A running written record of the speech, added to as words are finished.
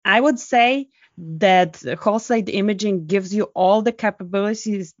I would say that whole slide imaging gives you all the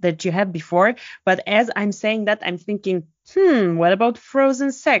capabilities that you had before. But as I'm saying that, I'm thinking, what about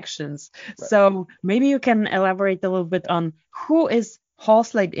frozen sections? Right. So maybe you can elaborate a little bit on who is whole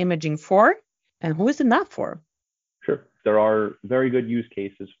slide imaging for and who is it not for? Sure. There are very good use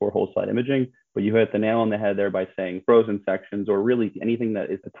cases for whole slide imaging, but you hit the nail on the head there by saying frozen sections or really anything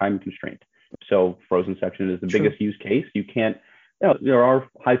that is a time constraint. So frozen section is the True. biggest use case. You can't, there are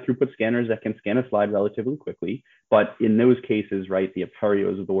high throughput scanners that can scan a slide relatively quickly, but in those cases, right, the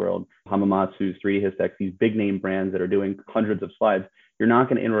Aperios of the world, Hamamatsu's, 3D Hystech, these big name brands that are doing hundreds of slides, you're not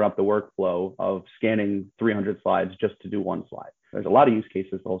going to interrupt the workflow of scanning 300 slides just to do one slide. There's a lot of use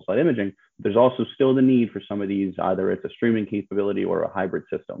cases for whole slide imaging. There's also still the need for some of these, either it's a streaming capability or a hybrid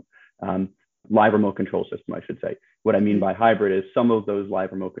system, live remote control system, I should say. What I mean by hybrid is some of those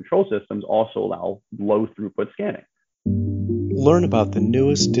live remote control systems also allow low throughput scanning. Learn about the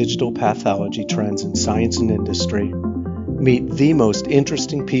newest digital pathology trends in science and industry, meet the most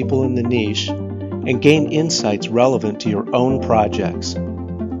interesting people in the niche, and gain insights relevant to your own projects.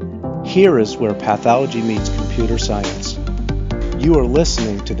 Here is where pathology meets computer science. You are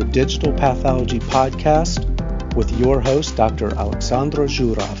listening to the Digital Pathology Podcast with your host, Dr. Alexandra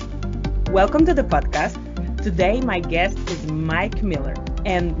Zhurov. Welcome to the podcast. Today, my guest is Mike Miller,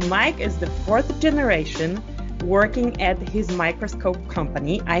 and Mike is the fourth generation working at his microscope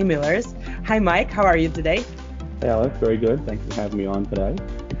company, iMillers. Hi, Mike. How are you today? Hey, Alex. Very good. Thanks for having me on today.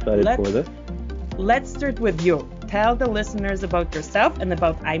 Excited for this. Let's start with you. Tell the listeners about yourself and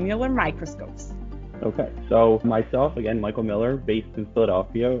about iMiller microscopes. Okay, so myself, again, Michael Miller, based in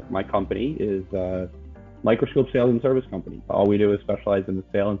Philadelphia. My company is a microscope sales and service company. All we do is specialize in the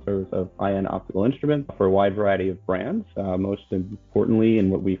sale and service of high-end optical instruments for a wide variety of brands. Most importantly, and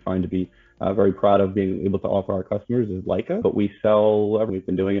what we find to be very proud of being able to offer our customers is Leica. But we've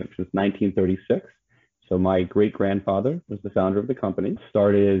been doing it since 1936. So my great-grandfather was the founder of the company.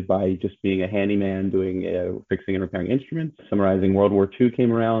 Started by just being a handyman, doing fixing and repairing instruments. Summarizing, World War II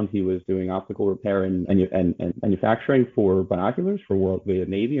came around. He was doing optical repair and manufacturing for binoculars for the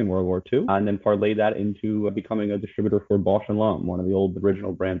Navy in World War II, and then parlayed that into becoming a distributor for Bausch and Lomb, one of the old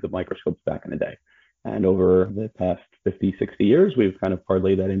original brands of microscopes back in the day. And over the past 50, 60 years, we've kind of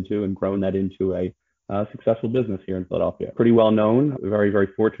parlayed that into and grown that into a successful business here in Philadelphia. Pretty well known, very, very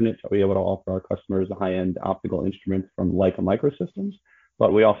fortunate to be able to offer our customers a high-end optical instruments from Leica Microsystems.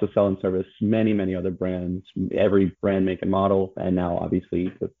 But we also sell and service many, many other brands, every brand, make, and model. And now,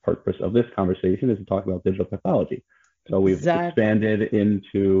 obviously, the purpose of this conversation is to talk about digital pathology. So we've expanded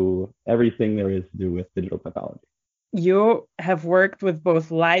into everything there is to do with digital pathology. You have worked with both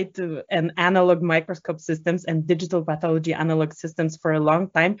light and analog microscope systems and digital pathology analog systems for a long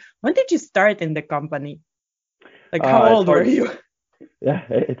time. When did you start in the company? Like, how old were you? Yeah,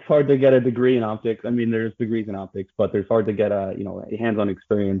 it's hard to get a degree in optics. I mean, there's degrees in optics, but there's hard to get a hands-on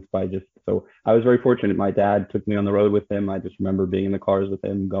experience by just. So I was very fortunate. My dad took me on the road with him. I just remember being in the cars with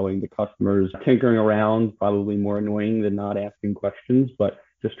him, going to customers, tinkering around, probably more annoying than not asking questions, but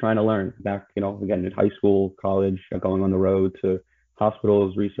just trying to learn. Back, again, in high school, college, going on the road to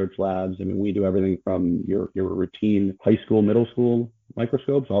hospitals, research labs. I mean, we do everything from your routine high school, middle school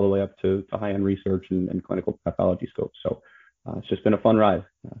microscopes all the way up to high-end research and clinical pathology scopes. So it's just been a fun ride.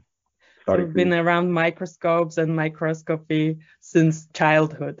 So you've been around microscopes and microscopy since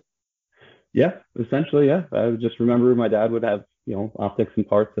childhood. Yeah, essentially, yeah. I just remember my dad would have, optics and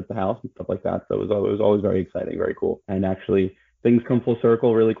parts at the house and stuff like that. So it was always very exciting, very cool. And actually, things come full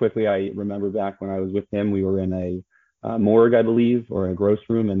circle really quickly. I remember back when I was with him, we were in a morgue, I believe, or a gross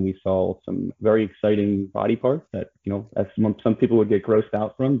room, and we saw some very exciting body parts that, as some people would get grossed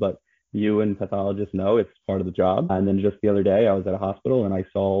out from, but you and pathologists know it's part of the job. And then just the other day, I was at a hospital and I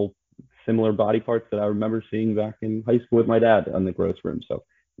saw similar body parts that I remember seeing back in high school with my dad on the gross room. So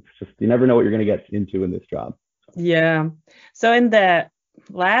it's just, you never know what you're going to get into in this job. Yeah. So in the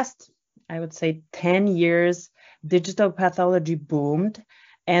last, I would say 10 years, digital pathology boomed.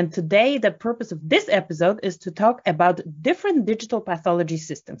 And today, the purpose of this episode is to talk about different digital pathology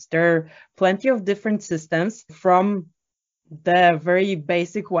systems. There are plenty of different systems, from the very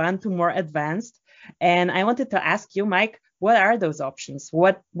basic one to more advanced. And I wanted to ask you, Mike, what are those options?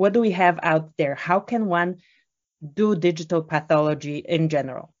 What do we have out there? How can one do digital pathology in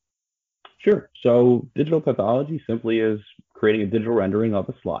general? Sure. So digital pathology simply is creating a digital rendering of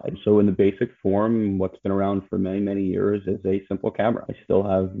a slide. So in the basic form, what's been around for many, many years is a simple camera. I still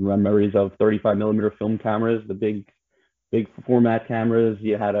have memories of 35 millimeter film cameras, the big format cameras.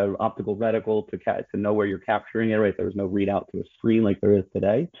 You had an optical reticle to know where you're capturing it, right? There was no readout to a screen like there is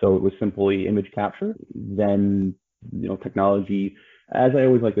today. So it was simply image capture. Then, technology As I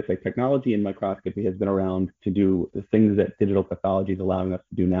always like to say, technology and microscopy has been around to do the things that digital pathology is allowing us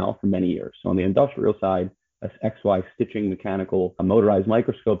to do now for many years. So on the industrial side, XY stitching mechanical motorized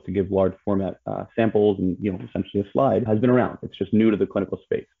microscope to give large format samples and essentially a slide has been around. It's just new to the clinical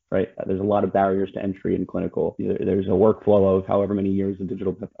space, right? There's a lot of barriers to entry in clinical. There's a workflow of however many years the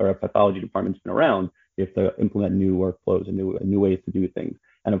digital or a pathology department's been around. You have to implement new workflows and new ways to do things.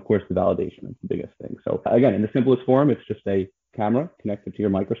 And of course, the validation is the biggest thing. So again, in the simplest form, it's just a camera connected to your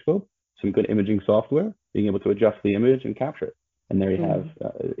microscope, some good imaging software, being able to adjust the image and capture it. And there you have,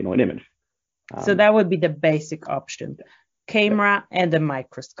 an image. So that would be the basic option, camera and a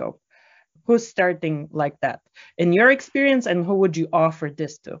microscope. Who's starting like that in your experience, and who would you offer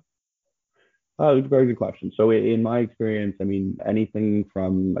this to? Very good question. So in my experience, I mean, anything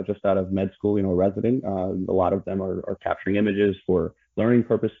from just out of med school, resident, a lot of them are capturing images for learning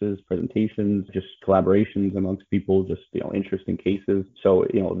purposes, presentations, just collaborations amongst people, just, interesting cases. So,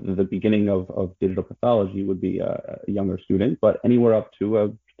 the beginning of digital pathology would be a younger student, but anywhere up to a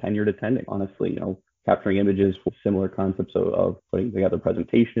tenured attending, honestly, capturing images for similar concepts of putting together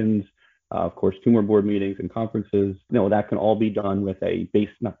presentations, of course, tumor board meetings and conferences, that can all be done with a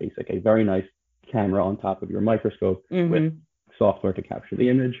very nice camera on top of your microscope with software to capture the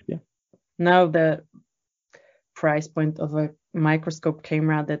image. Yeah. Now the price point of a microscope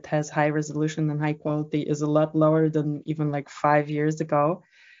camera that has high resolution and high quality is a lot lower than even like 5 years ago.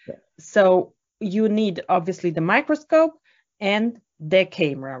 Yeah. So you need obviously the microscope and the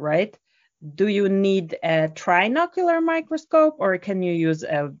camera, right? Do you need a trinocular microscope, or can you use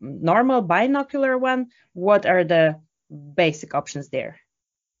a normal binocular one? What are the basic options there?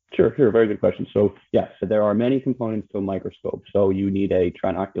 Sure. Very good question. So yes, there are many components to a microscope. So you need a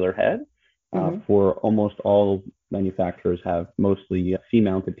trinocular head. For almost all manufacturers have mostly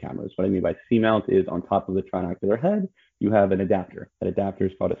C-mounted cameras. What I mean by C-mount is on top of the trinocular head, you have an adapter. That adapter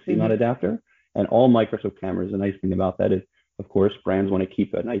is called a C-mount adapter. And all microscope cameras, the nice thing about that is, of course, brands want to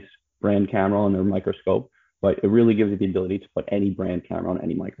keep a nice brand camera on their microscope, but it really gives you the ability to put any brand camera on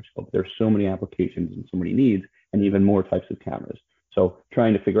any microscope. There's so many applications and so many needs, and even more types of cameras. So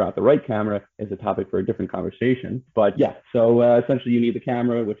trying to figure out the right camera is a topic for a different conversation. But yeah, so essentially you need the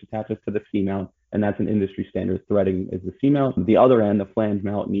camera, which attaches to the C-mount, and that's an industry standard. Threading is the C-mount. The other end, the flange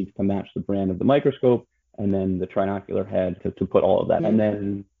mount, needs to match the brand of the microscope, and then the trinocular head to put all of that. And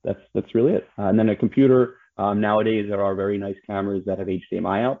then that's really it. And then a computer. Nowadays, there are very nice cameras that have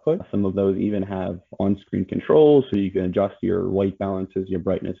HDMI output. Some of those even have on-screen controls, so you can adjust your white balances, your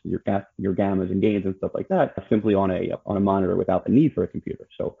brightness, your gammas and gains and stuff like that simply on a monitor without the need for a computer.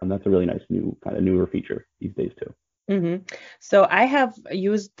 So that's a really nice newer feature these days too. So I have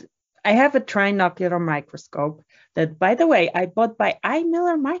a trinocular microscope that, by the way, I bought by I.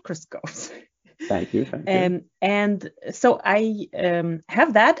 Miller Microscopes. Thank you. And so I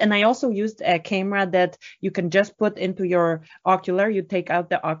have that, and I also used a camera that you can just put into your ocular. You take out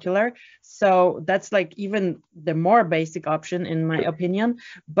the ocular, so that's like even the more basic option in my opinion.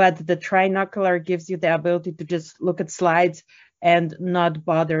 But the trinocular gives you the ability to just look at slides and not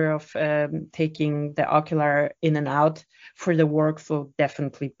bother of taking the ocular in and out for the workflow.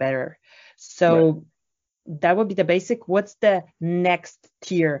 Definitely better. So. Right. That would be the basic. What's the next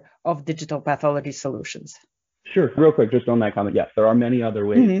tier of digital pathology solutions? Sure. Real quick, just on that comment. Yes, there are many other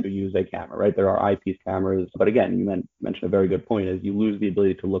ways to use a camera, right? There are eyepiece cameras. But again, you mentioned a very good point, is you lose the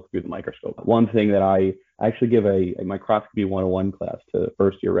ability to look through the microscope. One thing that I actually give a microscopy 101 class to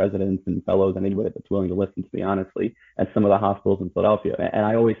first-year residents and fellows and anybody that's willing to listen to me, honestly, at some of the hospitals in Philadelphia. And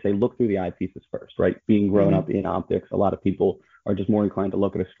I always say, look through the eyepieces first, right? Being grown up in optics, a lot of people are just more inclined to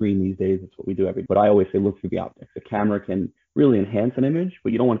look at a screen these days. It's what we do but I always say, look through the optics. The camera can really enhance an image,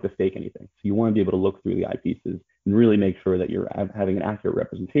 but you don't want it to fake anything. So you want to be able to look through the eyepieces and really make sure that you're having an accurate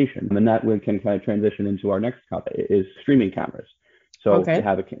representation. And that can kind of transition into our next topic, is streaming cameras. So if you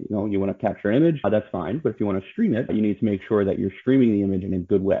have you want to capture an image, that's fine. But if you want to stream it, you need to make sure that you're streaming the image in a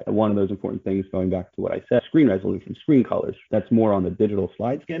good way. One of those important things, going back to what I said, screen resolution, screen colors, that's more on the digital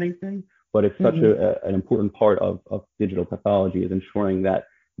slide scanning thing. But it's such an important part of digital pathology, is ensuring that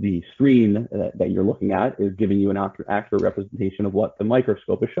the screen that you're looking at is giving you an accurate representation of what the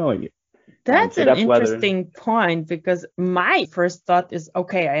microscope is showing you. That's an interesting point, because my first thought is,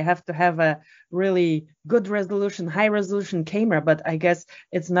 okay, I have to have a really good resolution, high resolution camera, but I guess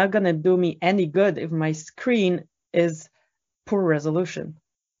it's not going to do me any good if my screen is poor resolution.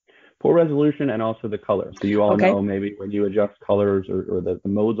 Poor resolution and also the color. So you all Okay. know maybe when you adjust colors or the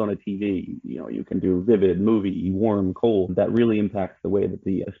modes on a TV, you can do vivid, movie, warm, cold. That really impacts the way that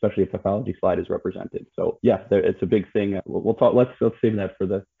especially a pathology slide is represented. So yeah, it's a big thing. We'll talk. Let's save that for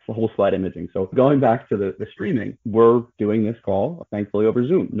the whole slide imaging. So going back to the streaming, we're doing this call thankfully over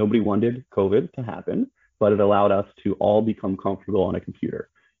Zoom. Nobody wanted COVID to happen, but it allowed us to all become comfortable on a computer.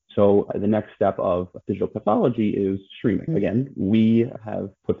 So the next step of digital pathology is streaming. Again, we have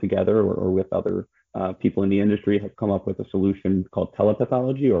put together, or with other people in the industry, have come up with a solution called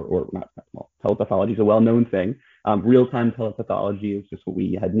telepathology, or not. Well, telepathology is a well-known thing. Real-time telepathology is just what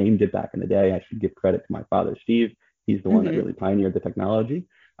we had named it back in the day. I should give credit to my father, Steve. He's the one that really pioneered the technology.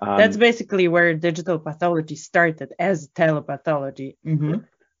 That's basically where digital pathology started, as telepathology.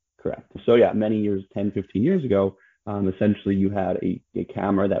 Correct. So yeah, many years, 10, 15 years ago, essentially you had a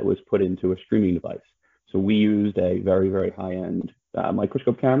camera that was put into a streaming device. So we used a very, very high-end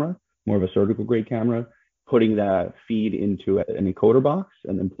microscope camera, more of a surgical grade camera, putting that feed into an encoder box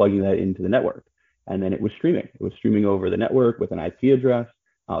and then plugging that into the network. And then it was streaming. It was streaming over the network with an IP address.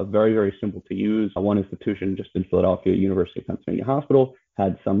 Very, very simple to use. One institution just in Philadelphia, University of Pennsylvania Hospital,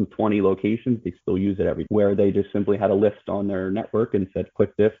 had some 20 locations. They still use it everywhere. They just simply had a list on their network and said,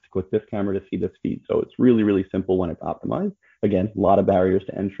 click this camera to see this feed. So it's really, really simple when it's optimized. Again, a lot of barriers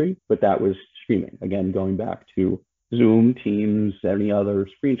to entry, but that was streaming. Again, going back to Zoom, Teams, any other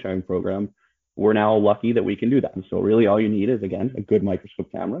screen sharing program, we're now lucky that we can do that. And so really all you need is, again, a good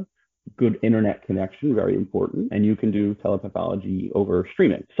microscope camera, good internet connection, very important, and you can do telepathology over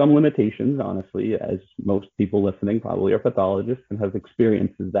streaming. Some limitations, honestly, as most people listening probably are pathologists and have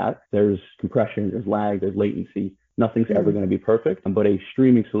experiences that. There's compression, there's lag, there's latency. Nothing's ever going to be perfect, but a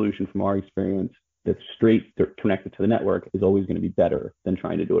streaming solution from our experience that's straight connected to the network is always going to be better than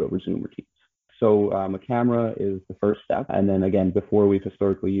trying to do it over Zoom or Teams. So a camera is the first step. And then again, before we've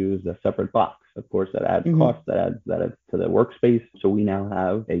historically used a separate box. Of course, that adds cost, that adds to the workspace. So we now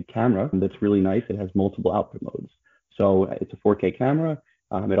have a camera that's really nice. It has multiple output modes. So it's a 4K camera.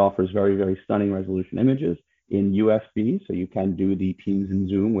 It offers very, very stunning resolution images in USB. So you can do the Teams and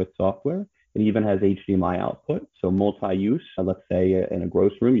Zoom with software. It even has HDMI output. So multi-use. Let's say in a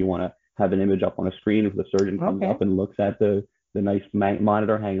gross room, you want to have an image up on a screen. If the surgeon comes up and looks at the nice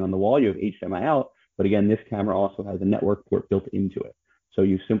monitor hanging on the wall, you have HDMI out. But again, this camera also has a network port built into it. So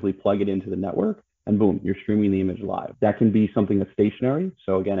you simply plug it into the network and boom, you're streaming the image live. That can be something that's stationary.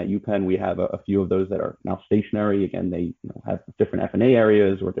 So again, at UPenn, we have a few of those that are now stationary. Again, they have different F&A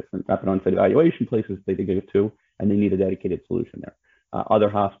areas or different rapid on-site evaluation places they can get to, and they need a dedicated solution there. Other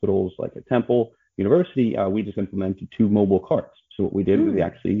hospitals like at Temple University, we just implemented 2 mobile carts. So what we did was we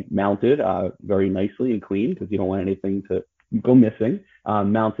actually mounted very nicely and clean, because you don't want anything to go missing,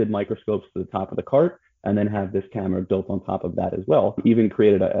 mounted microscopes to the top of the cart, and then have this camera built on top of that as well. Even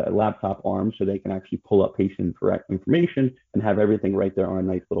created a laptop arm so they can actually pull up patient information and have everything right there on a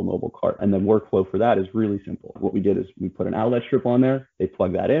nice little mobile cart. And the workflow for that is really simple. What we did is we put an outlet strip on there, they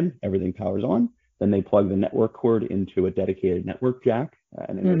plug that in, everything powers on, then they plug the network cord into a dedicated network jack,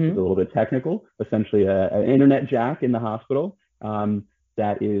 and it's a little bit technical, essentially an internet jack in the hospital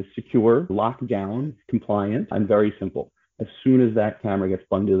that is secure, locked down, compliant, and very simple. As soon as that camera gets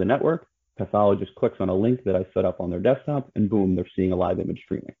plugged into the network, pathologist clicks on a link that I set up on their desktop, and boom, they're seeing a live image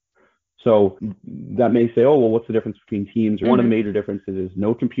streaming. So that may say, oh, well, what's the difference between Teams? One of the major differences is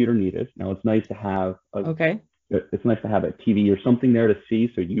no computer needed. Now, it's nice to have it's nice to have a TV or something there to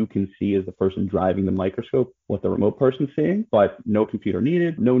see, so you can see as the person driving the microscope what the remote person's seeing, but no computer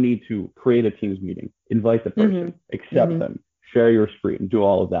needed, no need to create a Teams meeting, invite the person, accept them, share your screen, do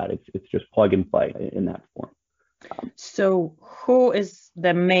all of that. It's just plug and play in that form. So who is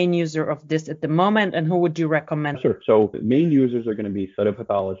the main user of this at the moment, and who would you recommend? Sure. So main users are going to be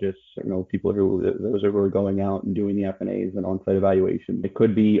cytopathologists, people those who are going out and doing the F&As and on-site evaluation. It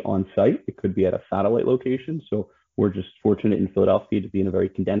could be on-site. It could be at a satellite location. So we're just fortunate in Philadelphia to be in a very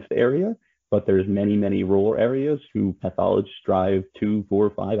condensed area, but there's many, many rural areas who pathologists drive 2, 4,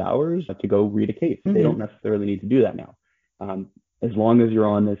 5 hours to go read a case. They don't necessarily need to do that now. As long as you're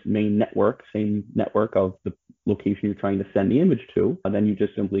on this main network, same network of the location you're trying to send the image to, then you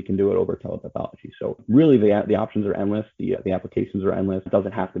just simply can do it over telepathology. So really the options are endless. The applications are endless. It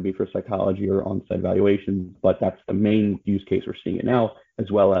doesn't have to be for psychology or on-site evaluations, but that's the main use case we're seeing it now, as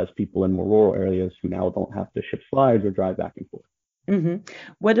well as people in more rural areas who now don't have to ship slides or drive back and forth.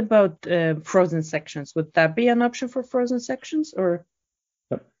 What about frozen sections? Would that be an option for frozen sections, or?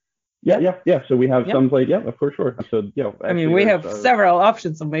 Yeah. So we have some plate. Yeah, of course, sure. So, we have several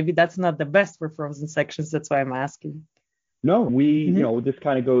options, so maybe that's not the best for frozen sections. That's why I'm asking. No, this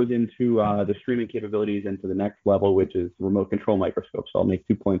kind of goes into the streaming capabilities into the next level, which is remote control microscope. So I'll make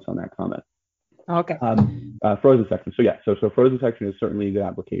 2 points on that comment. Okay. Frozen section. So frozen section is certainly a good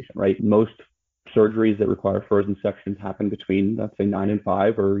application, right? Most surgeries that require frozen sections happen between, let's say, 9 and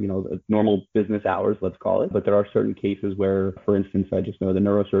 5, or normal business hours, let's call it. But there are certain cases where, for instance, I just know the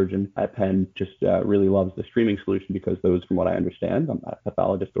neurosurgeon at Penn just really loves the streaming solution, because those, from what I understand, I'm not a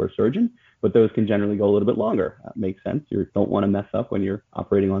pathologist or a surgeon, but those can generally go a little bit longer. Makes sense. You don't want to mess up when you're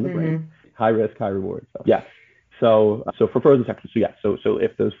operating on the brain. High risk, high reward. So yeah. So for frozen sections, so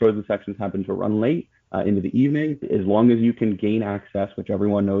if those frozen sections happen to run late into the evening, as long as you can gain access, which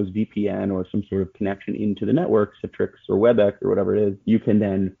everyone knows, VPN or some sort of connection into the network, Citrix or WebEx or whatever it is, you can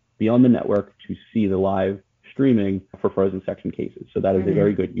then be on the network to see the live streaming for frozen section cases. So that is a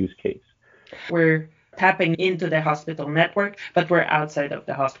very good use case. We're tapping into the hospital network, but we're outside of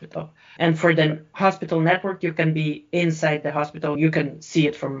the hospital. And for the hospital network, you can be inside the hospital. You can see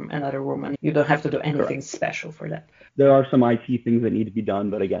it from another room, and you don't have to do anything special for that. There are some IT things that need to be done,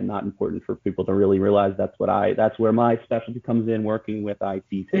 but again, not important for people to really realize. That's where my specialty comes in, working with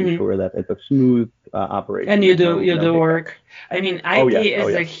IT to ensure that it's a smooth operation. And you do work. I mean,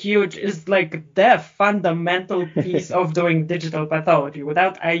 IT is like the fundamental piece of doing digital pathology.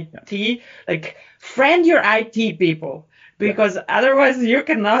 Without IT, like, friend your IT people, because otherwise you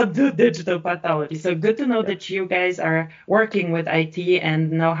cannot do digital pathology. So good to know that you guys are working with IT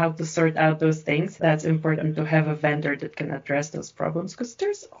and know how to sort out those things. That's important to have a vendor that can address those problems, because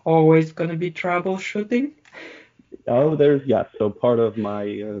there's always going to be troubleshooting. Oh, So part of my,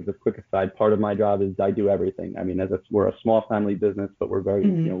 the quick aside, part of my job is I do everything. I mean, we're a small family business, but we're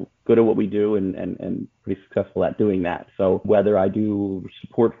very, good at what we do and pretty successful at doing that. So whether I do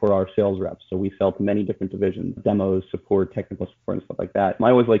support for our sales reps, so we sell to many different divisions, demos, support, technical support, and stuff like that.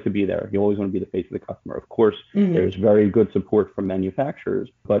 I always like to be there. You always want to be the face of the customer. Of course, there's very good support from manufacturers,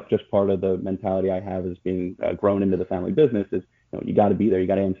 but just part of the mentality I have as being grown into the family business is, you got to be there. You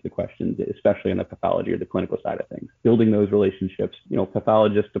got to answer the questions, especially on the pathology or the clinical side of things. Building those relationships.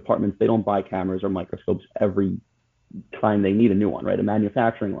 Pathologist departments, they don't buy cameras or microscopes every time they need a new one, right? A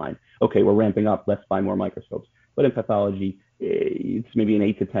manufacturing line. Okay, we're ramping up. Let's buy more microscopes. But in pathology, it's maybe an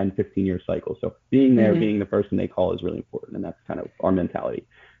 8 to 10, 15-year cycle. So being there, being the person they call is really important. And that's kind of our mentality.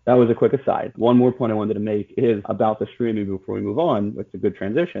 That was a quick aside. One more point I wanted to make is about the streaming before we move on. It's a good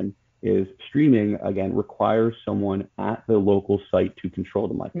transition. Is streaming, again, requires someone at the local site to control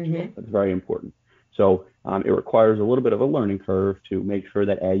the microscope. That's very important. So it requires a little bit of a learning curve to make sure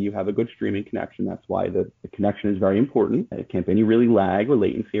that, you have a good streaming connection. That's why the connection is very important. It can't be any really lag or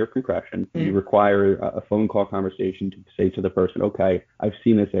latency or compression. You require a phone call conversation to say to the person, okay, I've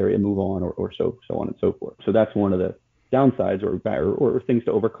seen this area, move on, or so on and so forth. So that's one of the downsides or things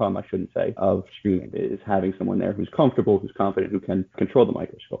to overcome, I shouldn't say, of streaming, is having someone there who's comfortable, who's confident, who can control the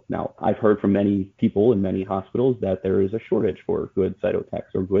microscope. Now, I've heard from many people in many hospitals that there is a shortage for good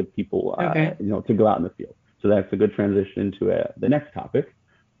cytotechs or good people, to go out in the field. So that's a good transition to the next topic,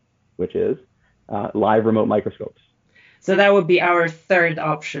 which is live remote microscopes. So that would be our third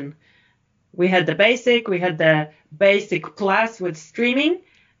option. We had the basic plus with streaming,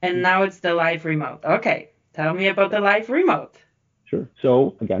 and now it's the live remote. Okay. Tell me about the live remote. Sure.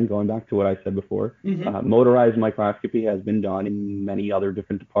 So again, going back to what I said before, motorized microscopy has been done in many other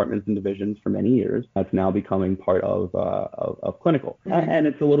different departments and divisions for many years. That's now becoming part of clinical, and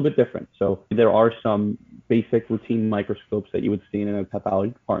it's a little bit different. So there are some basic routine microscopes that you would see in a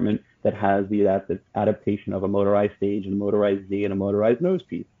pathology department that has the adaptation of a motorized stage and a motorized Z and a motorized nose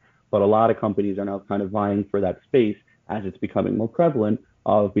piece. But a lot of companies are now kind of vying for that space as it's becoming more prevalent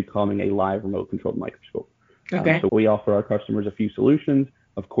of becoming a live remote controlled microscope. So we offer our customers a few solutions.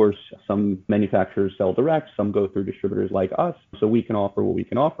 Of course, some manufacturers sell direct, some go through distributors like us. So we can offer what we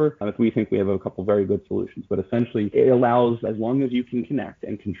can offer. If we think we have a couple very good solutions, but essentially it allows, as long as you can connect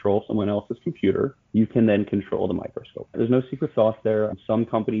and control someone else's computer, you can then control the microscope. There's no secret sauce there. Some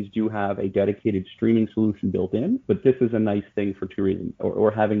companies do have a dedicated streaming solution built in, but this is a nice thing for two reasons,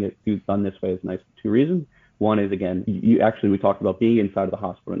 or having it done this way is nice for two reasons. One is, again, we talked about being inside of the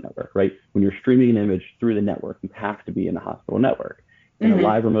hospital network, right? When you're streaming an image through the network, you have to be in the hospital network. In a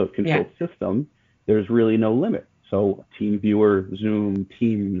live remote controlled system, there's really no limit. So TeamViewer, Zoom,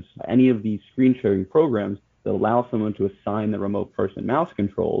 Teams, any of these screen sharing programs that allow someone to assign the remote person mouse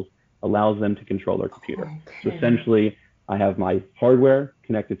controls allows them to control their computer. So essentially, I have my hardware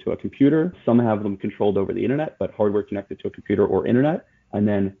connected to a computer. Some have them controlled over the internet, but hardware connected to a computer or internet, and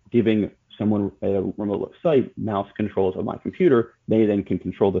then giving someone at a remote site mouse controls of my computer, they then can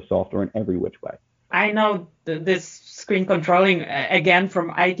control the software in every which way. I know this screen controlling, again, from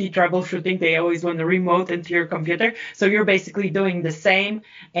IT troubleshooting, they always want a remote into your computer. So you're basically doing the same,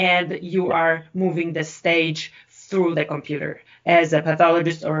 and you are moving the stage through the computer as a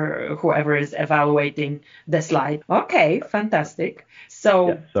pathologist or whoever is evaluating the slide. Okay, fantastic.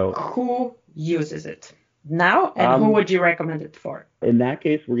 So, So who uses it now, and who would you recommend it for? In that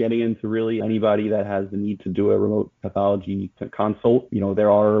case, we're getting into really anybody that has the need to do a remote pathology consult. We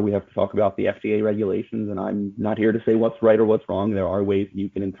have to talk about the FDA regulations, and I'm not here to say what's right or what's wrong. There are ways you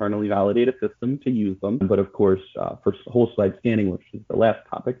can internally validate a system to use them. But of course, for whole slide scanning, which is the last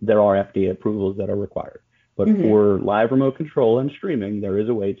topic, there are FDA approvals that are required. But for live remote control and streaming, there is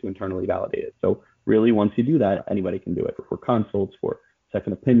a way to internally validate it. So really, once you do that, anybody can do it for consults, for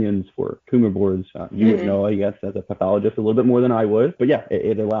second opinions, for tumor boards. You would know, I guess, as a pathologist a little bit more than I would. But yeah,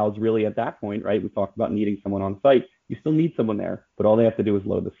 it allows really at that point, right? We talked about needing someone on site. You still need someone there, but all they have to do is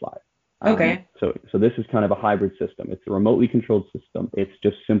load the slide. Okay. So this is kind of a hybrid system. It's a remotely controlled system. It's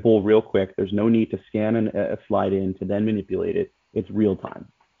just simple, real quick. There's no need to scan a slide in to then manipulate it. It's real time.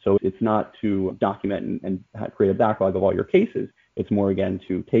 So it's not to document and create a backlog of all your cases. It's more, again,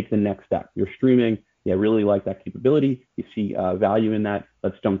 to take the next step. You're streaming. Yeah, really like that capability. You see value in that.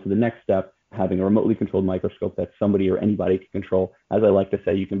 Let's jump to the next step, having a remotely controlled microscope that somebody or anybody can control. As I like to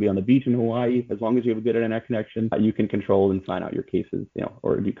say, you can be on the beach in Hawaii. As long as you have a good internet connection, you can control and sign out your cases,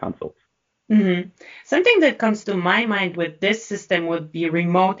 or do consults. Mm-hmm. Something that comes to my mind with this system would be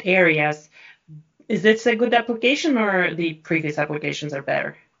remote areas. Is this a good application, or the previous applications are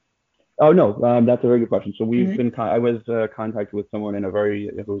better? Oh, no, that's a very good question. So I was contacted with someone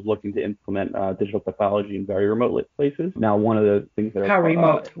who was looking to implement digital pathology in very remote places. Now, one of the things that How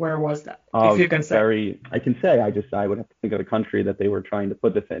remote? Where was that? If you can say. I can say. I would have to think of the country that they were trying to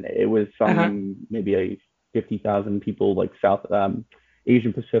put this in. It was maybe a 50,000 people, like South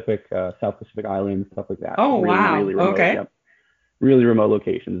Asian Pacific, South Pacific Islands, stuff like that. Oh, really, wow. Really remote, okay. Yep. Really remote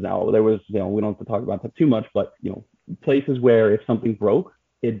locations. Now, there was, we don't have to talk about that too much, but places where if something broke,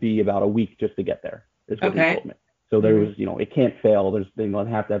 it'd be about a week just to get there, is what he told me. So there was, it can't fail. They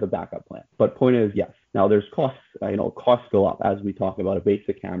have to have a backup plan. But point is, yes. Now there's costs. Costs go up as we talk about a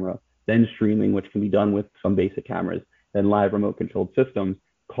basic camera, then streaming, which can be done with some basic cameras, then live remote controlled systems.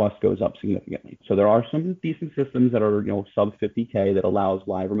 Cost goes up significantly. So there are some decent systems that are, sub 50K that allows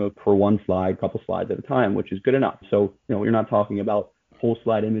live remote for one slide, couple slides at a time, which is good enough. So, you're not talking about whole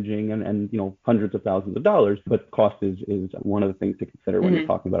slide imaging and hundreds of thousands of dollars, but cost is one of the things to consider when you're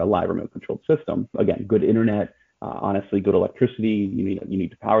talking about a live remote controlled system. Again, good internet, honestly, good electricity. You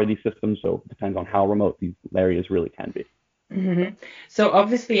need to power these systems, so it depends on how remote these areas really can be. Mm-hmm. So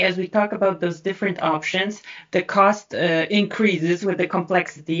obviously, as we talk about those different options, the cost increases with the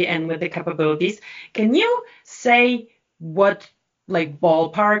complexity and with the capabilities. Can you say what, like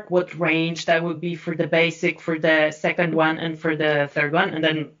ballpark, what range that would be for the basic, for the second one, and for the third one? And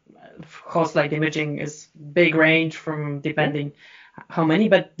then whole slide imaging is big range from depending how many,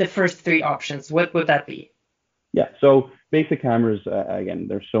 but the first three options, what would that be? Yeah, so basic cameras, again,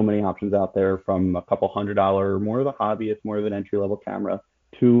 there's so many options out there, from a couple $100, more of a hobbyist, more of an entry-level camera,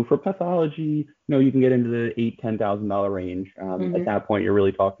 to for pathology, you can get into the $8,000-$10,000 range. At that point, you're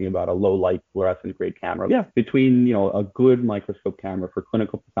really talking about a low light fluorescent grade camera. Yeah, between a good microscope camera for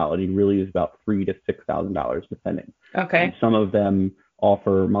clinical pathology really is about $3,000 to $6,000 depending. Okay. And some of them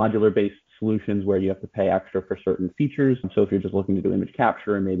offer modular-based solutions where you have to pay extra for certain features. So if you're just looking to do image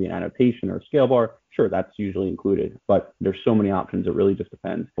capture and maybe an annotation or a scale bar, sure, that's usually included. But there's so many options, it really just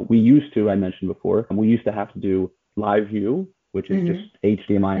depends. But I mentioned before, we used to have to do live view, which is just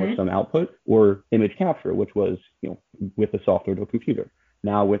HDMI with some output, or image capture, which was, with the software to a computer.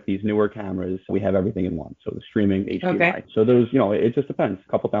 Now with these newer cameras, we have everything in one. So the streaming, HDMI. Okay. So those, it just depends.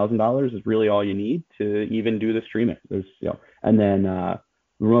 A couple $1,000s is really all you need to even do the streaming. There's, and then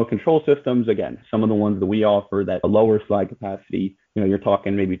remote control systems, again, some of the ones that we offer that a lower slide capacity, you're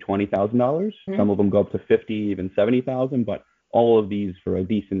talking maybe $20,000. Some of them go up to 50, even 70,000, but all of these for a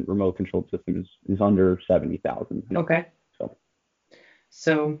decent remote controlled system is under 70,000. Okay.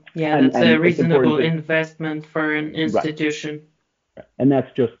 So yeah, that's a reasonable investment for an institution. Right. And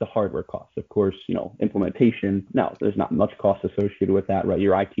that's just the hardware cost. Of course, implementation, no, there's not much cost associated with that, right?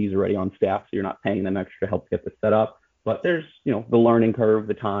 Your IT is already on staff, so you're not paying them extra to help get this set up. But there's, the learning curve,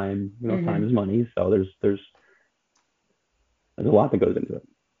 the time, time is money. So there's a lot that goes into it.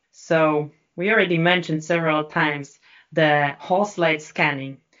 So we already mentioned several times the whole slide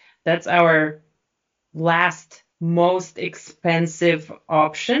scanning. That's our last most expensive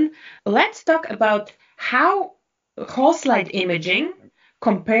option. Let's talk about how whole slide imaging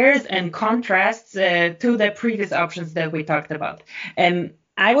compares and contrasts to the previous options that we talked about. And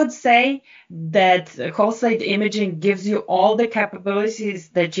I would say that whole slide imaging gives you all the capabilities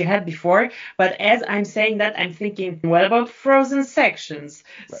that you had before. But as I'm saying that, I'm thinking, what about frozen sections?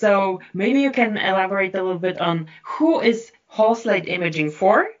 Right. So maybe you can elaborate a little bit on who is whole slide imaging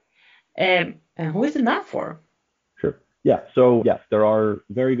for, and who is it not for? Sure. Yeah. So yes, there are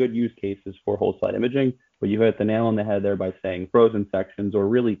very good use cases for whole slide imaging, but you hit the nail on the head there by saying frozen sections or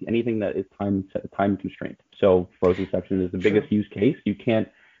really anything that is time constrained. So frozen section is the biggest use case. You can't,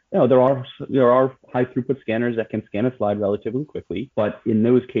 there are high throughput scanners that can scan a slide relatively quickly, but in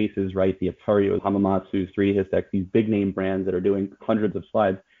those cases, right, the Aperio, Hamamatsu's, 3D Histech, these big name brands that are doing hundreds of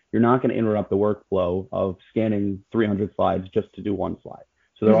slides, you're not going to interrupt the workflow of scanning 300 slides just to do one slide.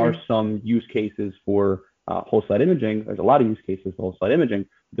 So there are some use cases for whole slide imaging. There's a lot of use cases for whole slide imaging.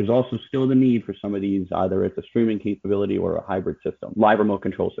 There's also still the need for some of these, either it's a streaming capability or a hybrid system, live remote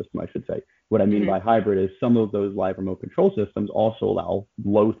control system, I should say. What I mean by hybrid is some of those live remote control systems also allow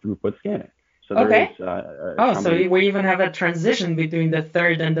low throughput scanning. So there is, so we even have a transition between the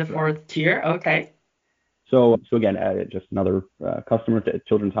third and the fourth tier. Okay. So again, just another customer to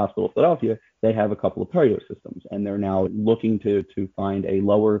Children's Hospital of Philadelphia, they have a couple of Aperio systems, and they're now looking to find a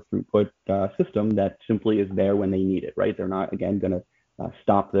lower throughput system that simply is there when they need it, right? They're not, again, going to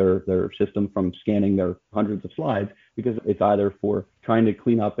stop their system from scanning their hundreds of slides, because it's either for trying to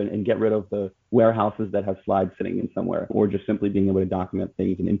clean up and get rid of the warehouses that have slides sitting in somewhere, or just simply being able to document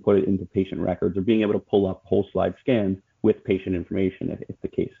things and input it into patient records, or being able to pull up whole slide scans with patient information if the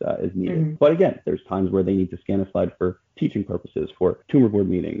case is needed. But again, there's times where they need to scan a slide for teaching purposes, for tumor board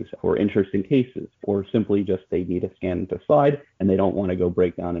meetings, for interesting cases, or simply just they need to scan the slide and they don't want to go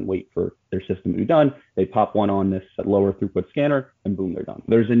break down and wait for their system to be done. They pop one on this lower throughput scanner and boom, they're done.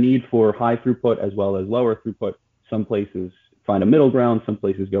 There's a need for high throughput as well as lower throughput. Some places find a middle ground, some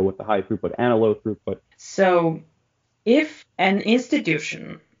places go with the high throughput and a low throughput. So if an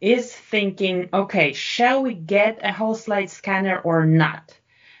institution is thinking, okay, shall we get a whole slide scanner or not?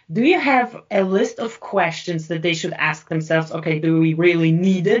 Do you have a list of questions that they should ask themselves? Okay, do we really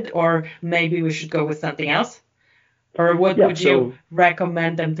need it, or maybe we should go with something else? Or what would you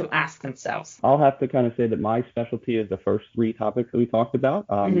recommend them to ask themselves? I'll have to kind of say that my specialty is the first three topics that we talked about,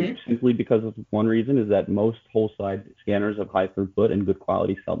 simply because of one reason is that most whole slide scanners of high throughput and good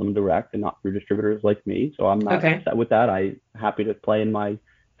quality sell them direct and not through distributors like me. So I'm not upset with that. I'm happy to stand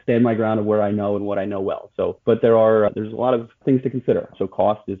my ground of where I know and what I know well. So, but there's a lot of things to consider. So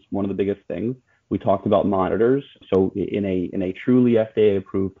cost is one of the biggest things. We talked about monitors. So in a truly FDA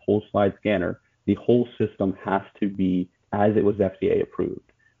approved whole slide scanner, the whole system has to be as it was FDA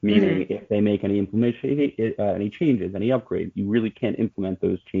approved. Meaning, if they make any any changes, any upgrades, you really can't implement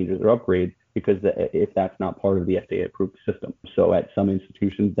those changes or upgrades because if that's not part of the FDA approved system. So at some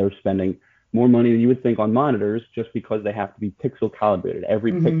institutions, they're spending more money than you would think on monitors just because they have to be pixel calibrated,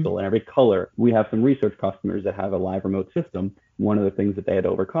 every pixel and every color. We have some research customers that have a live remote system. One of the things that they had to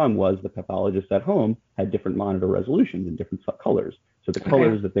overcome was the pathologists at home had different monitor resolutions and different colors. So the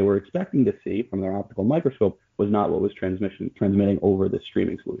colors that they were expecting to see from their optical microscope was not what was transmitting over the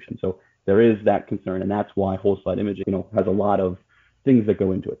streaming solution. So there is that concern, and that's why whole slide imaging, has a lot of things that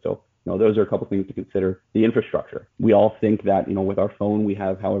go into it. So those are a couple things to consider. The infrastructure. We all think that, with our phone, we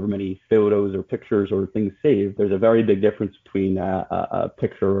have however many photos or pictures or things saved. There's a very big difference between a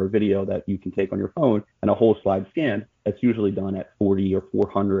picture or video that you can take on your phone and a whole slide scan that's usually done at 40 or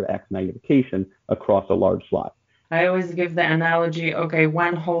 400x magnification across a large slide. I always give the analogy, okay,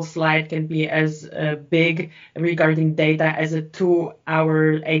 one whole slide can be as big regarding data as a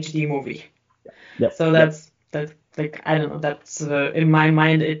 2-hour HD movie. Yep. So that's like, I don't know, that's in my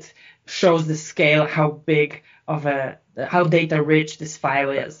mind, it shows the scale, how big of how data rich this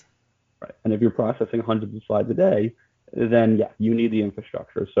file is. Right. And if you're processing hundreds of slides a day, then you need the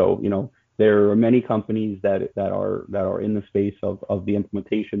infrastructure. So, there are many companies that are in the space of the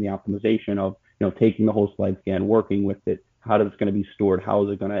implementation, the optimization of, taking the whole slide scan, working with it, how is it going to be stored, how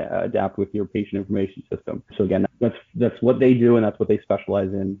is it going to adapt with your patient information system. So again, that's what they do and that's what they specialize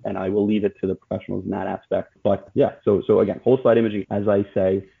in, and I will leave it to the professionals in that aspect. But so again, whole slide imaging, as I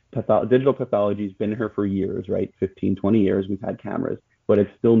say, digital pathology has been here for years, right? 15, 20 years we've had cameras, but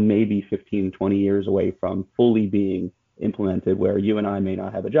it's still maybe 15, 20 years away from fully being implemented, where you and I may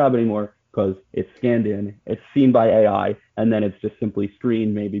not have a job anymore because it's scanned in, it's seen by AI, and then it's just simply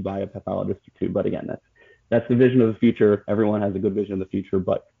screened maybe by a pathologist or two. But again, that's the vision of the future. Everyone has a good vision of the future,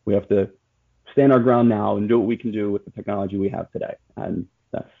 but we have to stand our ground now and do what we can do with the technology we have today. And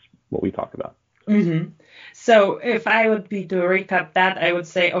that's what we talked about. So if I would be to recap that, I would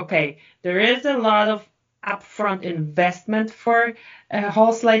say, okay, there is a lot of upfront investment for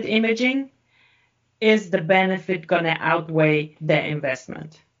whole slide imaging. is the benefit going to outweigh the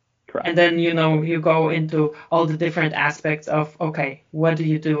investment? Correct. And then, you go into all the different aspects of, okay, what do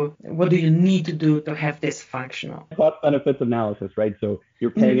you do? What do you need to do to have this functional? Cost benefits analysis, right? So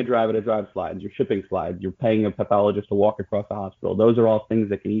you're paying a driver to drive slides, you're shipping slides, you're paying a pathologist to walk across the hospital. Those are all things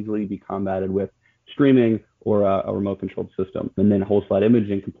that can easily be combated with streaming or a remote controlled system. And then whole slide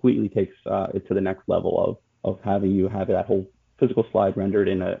imaging completely takes it to the next level of having you have that whole physical slide rendered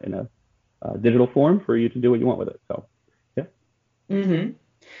in a digital form for you to do what you want with it. So, yeah. Mm-hmm.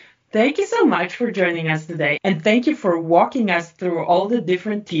 Thank you so much for joining us today, and thank you for walking us through all the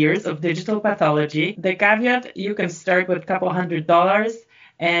different tiers of digital pathology. The caveat, you can start with a couple $100,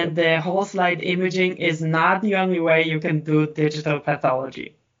 and the whole slide imaging is not the only way you can do digital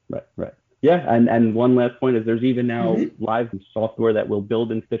pathology. Right. Yeah, and one last point is there's even now live software that will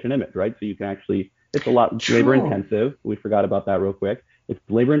build and stitch an image, right? So you can actually, it's a lot labor intensive. We forgot about that real quick. It's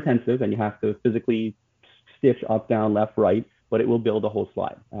labor intensive, and you have to physically stitch up, down, left, right, but it will build a whole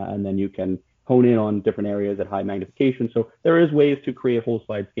slide. And then you can hone in on different areas at high magnification. So there is ways to create whole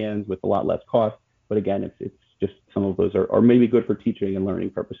slide scans with a lot less cost. But again, it's just some of those are maybe good for teaching and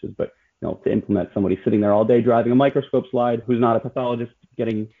learning purposes. But to implement somebody sitting there all day driving a microscope slide who's not a pathologist,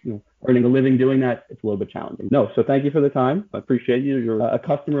 getting earning a living doing that, it's a little bit challenging. No, so thank you for the time. I appreciate you. You're a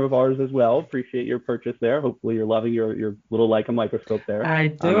customer of ours as well. Appreciate your purchase there. Hopefully you're loving your little Leica microscope there. I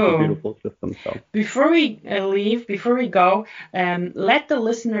do. It's a beautiful system. So before we go, let the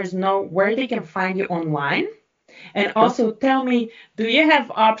listeners know where they can find you online, and also tell me, do you have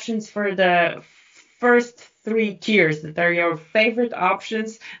options for the first 3 tiers that are your favorite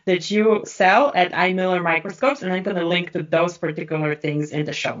options that you sell at iMiller Microscopes? And I'm going to link to those particular things in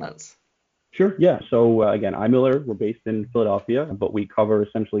the show notes. Sure. Yeah. So again, iMiller, we're based in Philadelphia, but we cover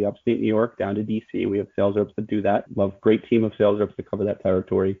essentially upstate New York down to DC. We have sales reps that do that. Love great team of sales reps to cover that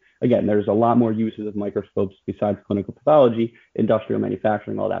territory. Again, there's a lot more uses of microscopes besides clinical pathology, industrial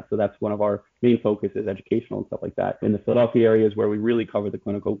manufacturing, all that. So that's one of our main focus is educational and stuff like that. In the Philadelphia area is where we really cover the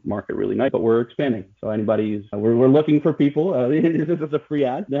clinical market really nice, but we're expanding. So we're looking for people. This is a free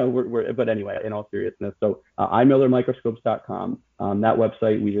ad. No, but anyway, in all seriousness. So iMillerMicroscopes.com. That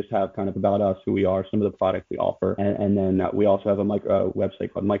website, we just have kind of about us, who we are, some of the products we offer. And then we also have a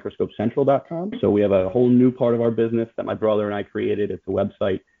website called microscopecentral.com. So we have a whole new part of our business that my brother and I created. It's a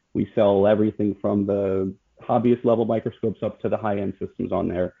website. We sell everything from the hobbyist level microscopes up to the high-end systems on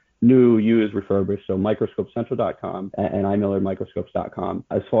there. New, used, refurbished. So microscopecentral.com and iMillerMicroscopes.com.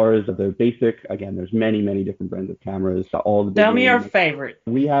 As far as the basic, again, there's many different brands of cameras. Tell me your favorite.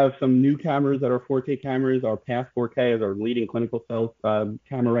 We have some new cameras that are 4K cameras. Our Path 4K is our leading clinical cell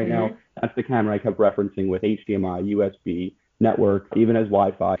camera right now. That's the camera I kept referencing with HDMI, USB, network, even as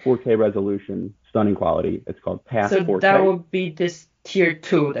Wi-Fi, 4K resolution, stunning quality. It's called Path 4K. So that would be this tier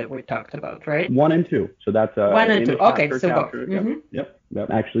 2 that we talked about, right? 1 and 2. So that's 1 and 2. Okay, so go. Yep.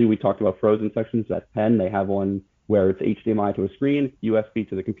 Actually, we talked about frozen sections. That's Penn. They have one where it's HDMI to a screen, USB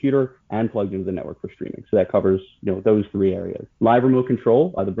to the computer, and plugged into the network for streaming. So that covers those 3 areas. Live remote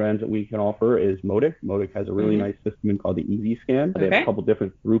control, the brands that we can offer is Modic. Modic has a really nice system called the Easy Scan. They have a couple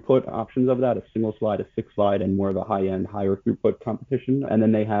different throughput options of that, a single slide, a 6 slide, and more of a high-end, higher throughput competition. And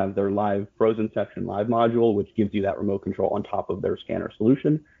then they have their live frozen section live module, which gives you that remote control on top of their scanner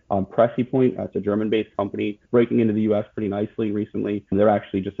solution. PreciPoint, it's a German-based company, breaking into the U.S. pretty nicely recently. They're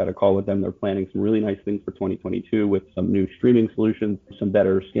actually just had a call with them. They're planning some really nice things for 2022 with some new streaming solutions, some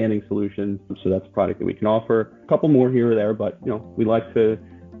better scanning solutions. So that's a product that we can offer. A couple more here or there, but we like to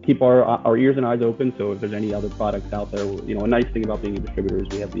keep our ears and eyes open. So if there's any other products out there, a nice thing about being a distributor is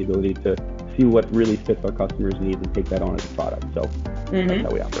we have the ability to see what really fits our customers' needs and take that on as a product. So that's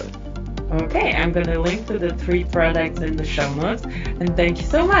how we operate. Okay, I'm going to link to the 3 products in the show notes. And thank you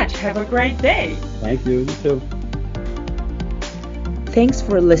so much. Have a great day. Thank you. You too. Thanks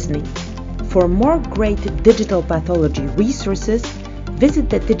for listening. For more great digital pathology resources, visit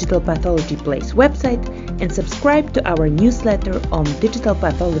the Digital Pathology Place website and subscribe to our newsletter on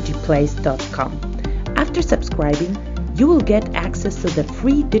digitalpathologyplace.com. After subscribing, you will get access to the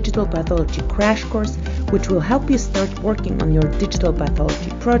free Digital Pathology Crash Course, which will help you start working on your digital pathology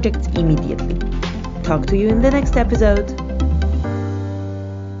projects immediately. Talk to you in the next episode.